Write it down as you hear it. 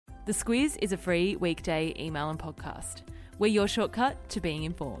The Squiz is a free weekday email and podcast. We're your shortcut to being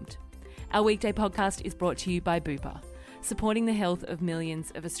informed. Our weekday podcast is brought to you by Bupa, supporting the health of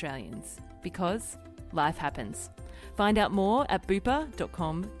millions of Australians. Because life happens. Find out more at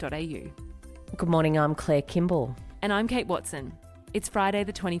bupa.com.au. Good morning, I'm Claire Kimball. And I'm Kate Watson. It's Friday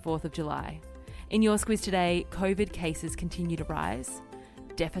the 24th of July. In your Squiz today, COVID cases continue to rise,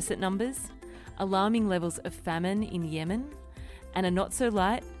 deficit numbers, alarming levels of famine in Yemen, and a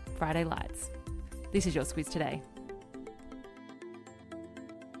not-so-light Friday Lights. This is your Squiz today.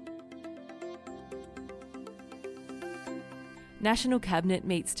 National Cabinet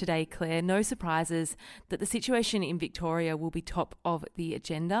meets today, Claire. No surprises that the situation in Victoria will be top of the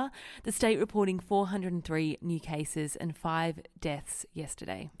agenda. The state reporting 403 new cases and 5 deaths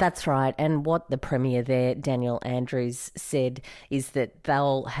yesterday. That's right. And what the Premier there, Daniel Andrews, said is that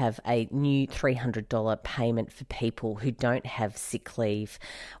they'll have a new $300 payment for people who don't have sick leave.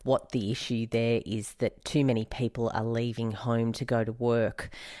 What the issue there is that too many people are leaving home to go to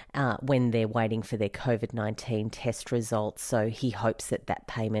work when they're waiting for their COVID-19 test results. So he hopes that that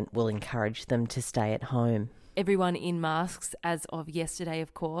payment will encourage them to stay at home. Everyone in masks as of yesterday,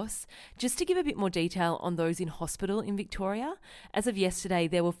 of course. Just to give a bit more detail on those in hospital in Victoria, as of yesterday,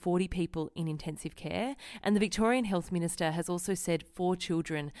 there were 40 people in intensive care, and the Victorian Health Minister has also said 4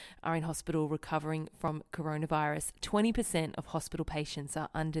 children are in hospital recovering from coronavirus. 20% of hospital patients are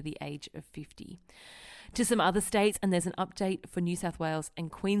under the age of 50. To some other states, and there's an update for New South Wales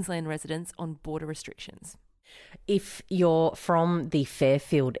and Queensland residents on border restrictions. If you're from the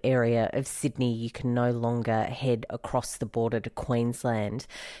Fairfield area of Sydney, you can no longer head across the border to Queensland.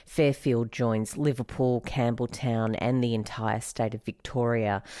 Fairfield joins Liverpool, Campbelltown and the entire state of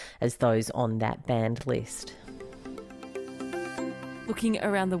Victoria as those on that banned list. Looking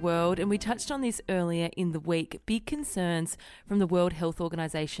around the world, and we touched on this earlier in the week, big concerns from the World Health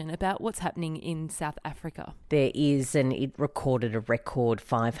Organization about what's happening in South Africa. There is, and it recorded a record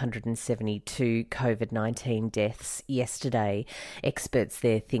 572 COVID-19 deaths yesterday. Experts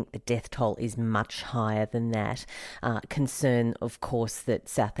there think the death toll is much higher than that. Concern, of course, that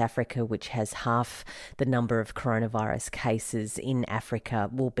South Africa, which has half the number of coronavirus cases in Africa,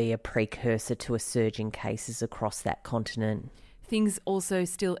 will be a precursor to a surge in cases across that continent. Things also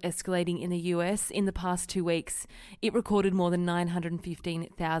still escalating in the US. In the past 2 weeks, it recorded more than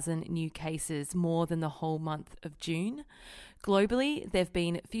 915,000 new cases, more than the whole month of June. Globally, there have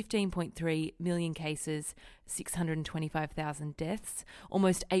been 15.3 million cases, 625,000 deaths.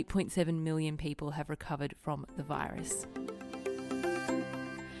 Almost 8.7 million people have recovered from the virus.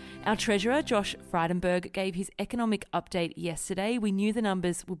 Our Treasurer, Josh Frydenberg, gave his economic update yesterday. We knew the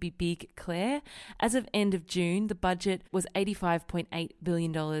numbers would be big, Claire. As of end of June, the budget was $85.8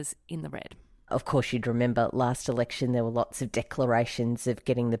 billion in the red. Of course, you'd remember last election there were lots of declarations of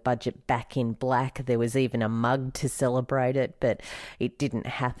getting the budget back in black. There was even a mug to celebrate it, but it didn't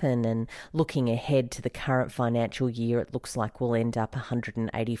happen. And looking ahead to the current financial year, it looks like we'll end up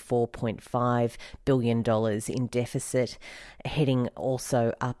 $184.5 billion in deficit. Heading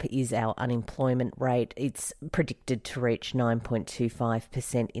also up is our unemployment rate. It's predicted to reach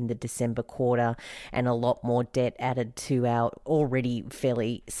 9.25% in the December quarter, and a lot more debt added to our already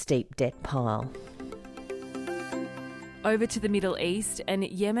fairly steep debt pile. Over to the Middle East, and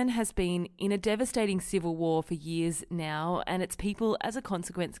Yemen has been in a devastating civil war for years now, and its people, as a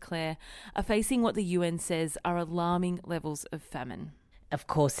consequence, Claire, are facing what the UN says are alarming levels of famine. Of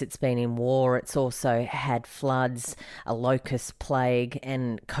course, it's been in war. It's also had floods, a locust plague,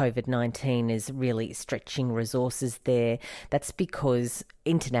 and COVID-19 is really stretching resources there. That's because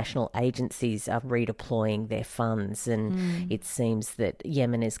international agencies are redeploying their funds, and it seems that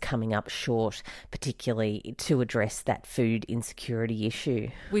Yemen is coming up short, particularly to address that food insecurity issue.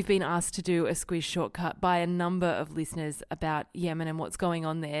 We've been asked to do a Squiz shortcut by a number of listeners about Yemen and what's going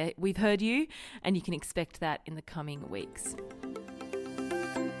on there. We've heard you, and you can expect that in the coming weeks.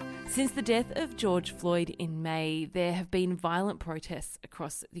 Since the death of George Floyd in May, there have been violent protests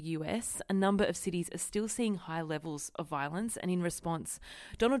across the US. A number of cities are still seeing high levels of violence, and in response,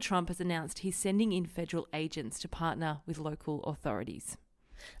 Donald Trump has announced he's sending in federal agents to partner with local authorities.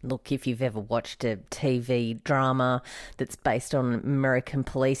 Look, if you've ever watched a TV drama that's based on American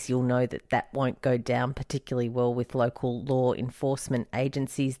police, you'll know that that won't go down particularly well with local law enforcement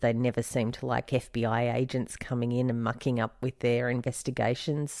agencies. They never seem to like FBI agents coming in and mucking up with their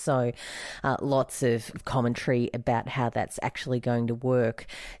investigations. So lots of commentary about how that's actually going to work.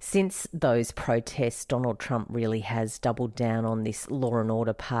 Since those protests, Donald Trump really has doubled down on this law and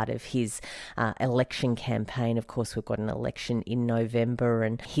order part of his election campaign. Of course, we've got an election in November,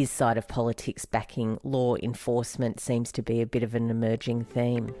 and his side of politics backing law enforcement seems to be a bit of an emerging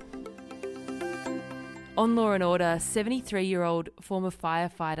theme. On Law and Order, 73-year-old former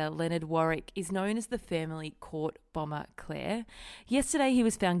firefighter Leonard Warwick is known as the family court bomber Claire. Yesterday, he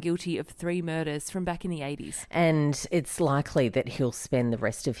was found guilty of 3 murders from back in the 80s. And it's likely that he'll spend the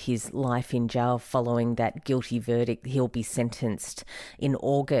rest of his life in jail following that guilty verdict. He'll be sentenced in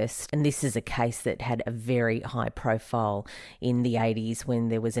August. And this is a case that had a very high profile in the 80s when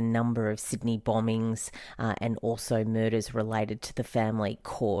there was a number of Sydney bombings and also murders related to the family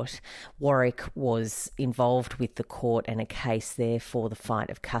court. Warwick was involved with the court and a case there for the fight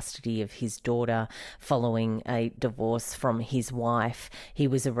of custody of his daughter following a divorce from his wife. He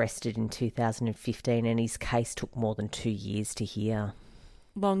was arrested in 2015 and his case took more than 2 years to hear.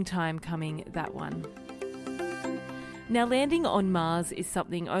 Long time coming, that one. Now, landing on Mars is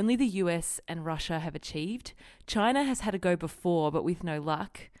something only the US and Russia have achieved. China has had a go before, but with no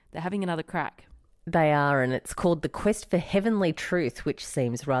luck. They're having another crack. They are, and it's called The Quest for Heavenly Truth, which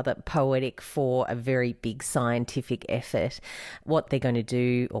seems rather poetic for a very big scientific effort. What they're going to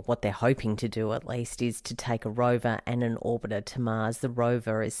do, or what they're hoping to do at least, is to take a rover and an orbiter to Mars. The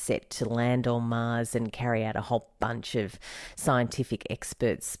rover is set to land on Mars and carry out a whole bunch of scientific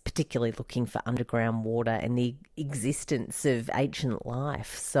experts, particularly looking for underground water and the existence of ancient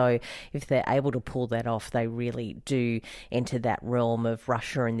life. So if they're able to pull that off, they really do enter that realm of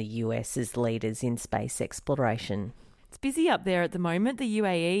Russia and the US as leaders in space exploration. It's busy up there at the moment. The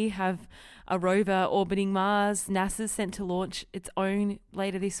UAE have a rover orbiting Mars. NASA's sent to launch its own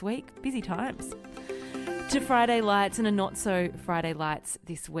later this week. Busy times. To Friday lights and a not-so-Friday lights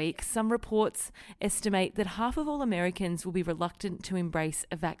this week. Some reports estimate that half of all Americans will be reluctant to embrace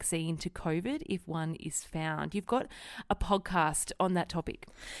a vaccine to COVID if one is found. You've got a podcast on that topic.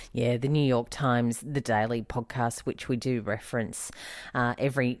 Yeah, the New York Times, the daily podcast, which we do reference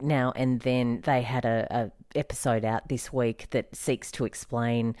every now and then. They had a episode out this week that seeks to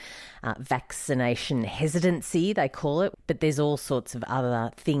explain vaccination hesitancy, they call it, but there's all sorts of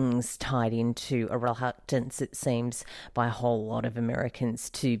other things tied into a reluctance, it seems, by a whole lot of Americans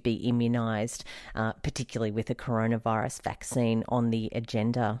to be immunised, particularly with a coronavirus vaccine on the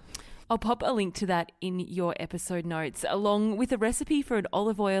agenda. I'll pop a link to that in your episode notes, along with a recipe for an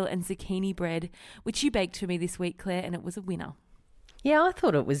olive oil and zucchini bread, which you baked for me this week, Claire, and it was a winner. Yeah, I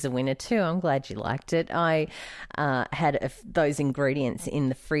thought it was a winner too. I'm glad you liked it. I had those ingredients in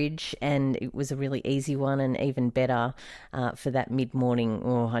the fridge and it was a really easy one, and even better for that mid-morning,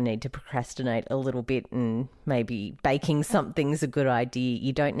 I need to procrastinate a little bit and maybe baking something's a good idea.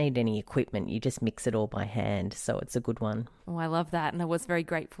 You don't need any equipment. You just mix it all by hand. So it's a good one. Oh, I love that. And I was very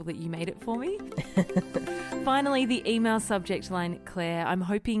grateful that you made it for me. Finally, the email subject line, Claire. I'm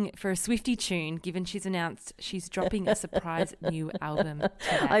hoping for a Swiftie tune, given she's announced she's dropping a surprise new album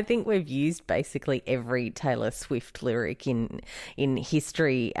today. I think we've used basically every Taylor Swift lyric in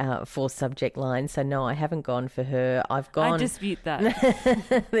history for subject lines. So no, I haven't gone for her. I dispute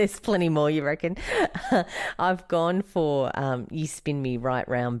that. There's plenty more, you reckon? I've gone for You Spin Me Right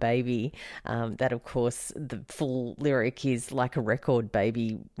Round Baby. That, of course, the full lyric is like a record,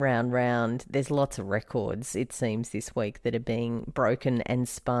 baby, round, round. There's lots of records, it seems, this week that are being broken and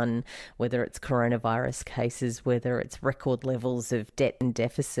spun, whether it's coronavirus cases, whether it's record levels of debt and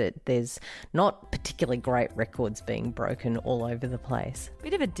deficit. There's not particularly great records being broken all over the place.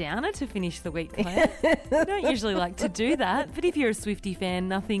 Bit of a downer to finish the week, Claire. I don't usually like to do that, but if you're a Swiftie fan,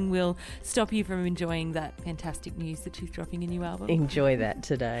 nothing will stop you from enjoying that fantastic news that she's dropping a new album. Enjoy that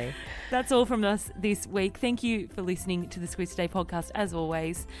today. That's all from us this week. Thank you for listening to the Squiz Today podcast, as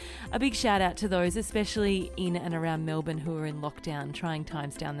always. A big shout out to those, especially in and around Melbourne, who are in lockdown, trying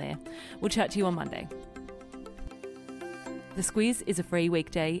times down there. We'll chat to you on Monday. The Squiz is a free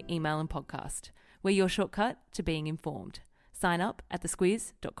weekday email and podcast. We're your shortcut to being informed. Sign up at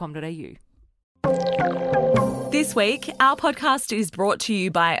thesquiz.com.au. This week, our podcast is brought to you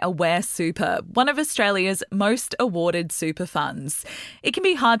by Aware Super, one of Australia's most awarded super funds. It can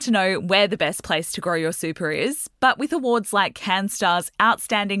be hard to know where the best place to grow your super is, but with awards like CanStar's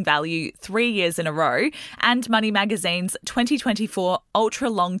Outstanding Value 3 years in a row and Money Magazine's 2024 Ultra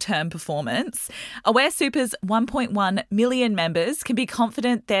Long-Term Performance, Aware Super's 1.1 million members can be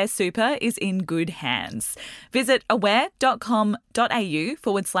confident their super is in good hands. Visit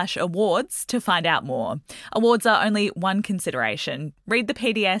aware.com.au/awards to find out more. Awards are only one consideration. Read the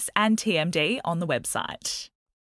PDS and TMD on the website.